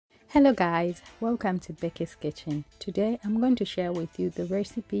Hello guys, welcome to Becky's Kitchen. Today I'm going to share with you the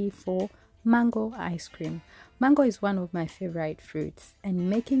recipe for mango ice cream. Mango is one of my favorite fruits, and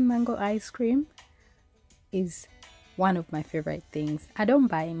making mango ice cream is one of my favorite things. I don't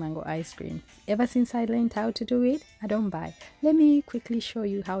buy mango ice cream. Ever since I learned how to do it, I don't buy. Let me quickly show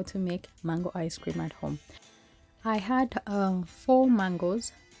you how to make mango ice cream at home. I had 4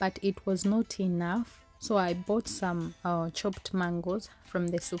 mangoes, but it was not enough. So I bought some chopped mangoes from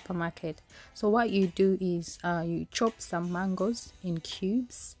the supermarket. So what you do is you chop some mangoes in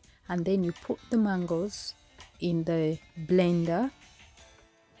cubes, and then you put the mangoes in the blender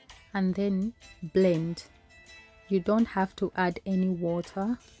and then blend. You don't have to add any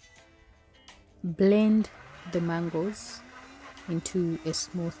water. Blend the mangoes into a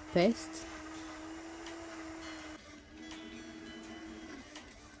smooth paste.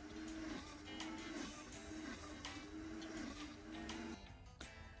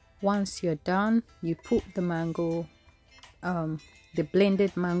 Once you're done, you put the mango, the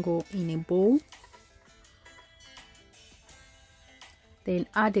blended mango, in a bowl. Then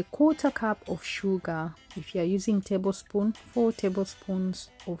add a 1/4 cup of sugar. If you're using tablespoon, 4 tablespoons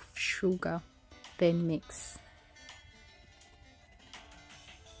of sugar. Then mix.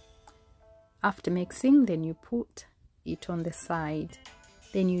 After mixing, then you put it on the side.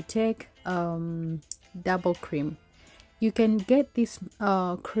 Then you take double cream. You can get this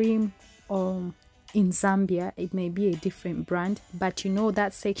cream in Zambia. It may be a different brand, but you know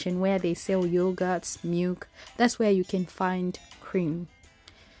that section where they sell yogurts, milk, that's where you can find cream.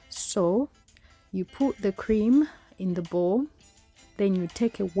 So you put the cream in the bowl, then you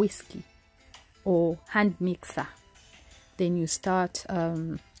take a whiskey or hand mixer, then you start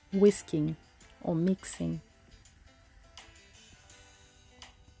whisking or mixing.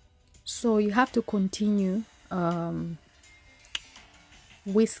 So you have to continue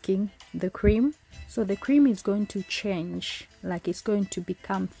whisking the cream, so the cream is going to change, like it's going to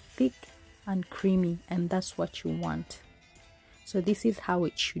become thick and creamy, and that's what you want. So this is how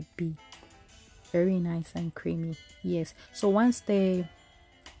it should be, very nice and creamy. Yes, so once the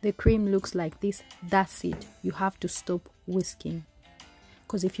cream looks like this, that's it. You have to stop whisking,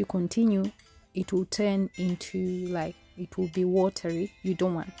 because if you continue, it will turn into, like, it will be watery. You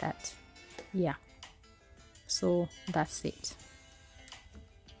don't want that. Yeah, so that's it.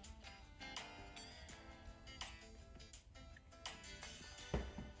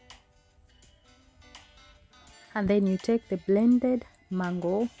 And then you take the blended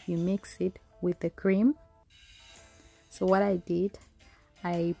mango, you mix it with the cream. So what I did,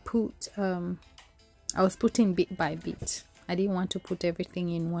 I put I was putting bit by bit. I didn't want to put everything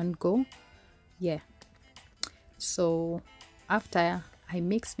in one go. Yeah, so after I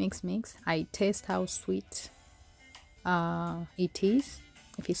mix, I taste how sweet it is.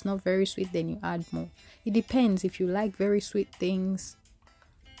 If it's not very sweet, then you add more. It depends. If you like very sweet things,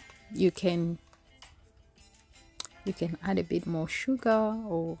 you can add a bit more sugar,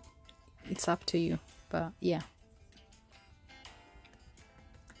 or it's up to you. But yeah,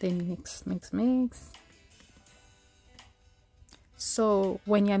 then mix. So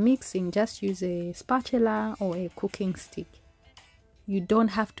when you're mixing, just use a spatula or a cooking stick. You don't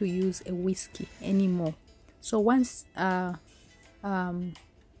have to use a whiskey anymore. So once after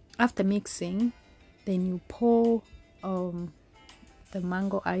mixing, then you pour the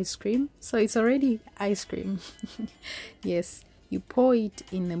mango ice cream. So it's already ice cream. Yes, you pour it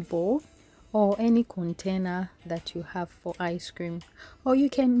in a bowl or any container that you have for ice cream, or you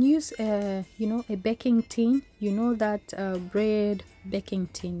can use a baking tin. You know that bread baking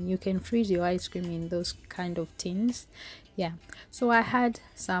tin, you can freeze your ice cream in those kind of tins. Yeah, so I had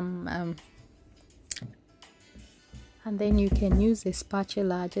some and then you can use a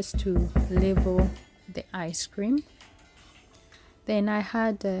spatula just to level the ice cream. Then I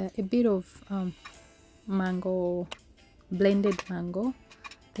had a bit of mango, blended mango.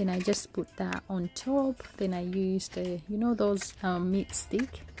 Then I just put that on top. Then I used those meat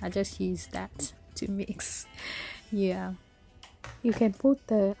stick. I just used that to mix. Yeah, you can put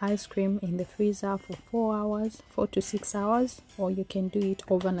the ice cream in the freezer for 4 to 6 hours, or you can do it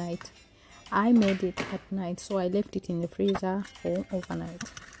overnight. I made it at night, so I left it in the freezer for overnight.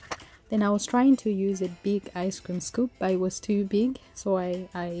 Then I was trying to use a big ice cream scoop, but it was too big, so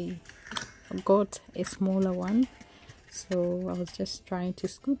I got a smaller one. So I was just trying to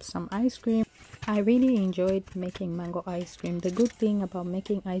scoop some ice cream. I really enjoyed making mango ice cream. The good thing about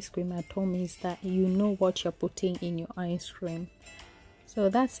making ice cream at home is that you know what you're putting in your ice cream. So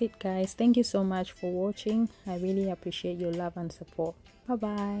that's it, guys. Thank you so much for watching. I really appreciate your love and support. Bye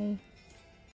bye.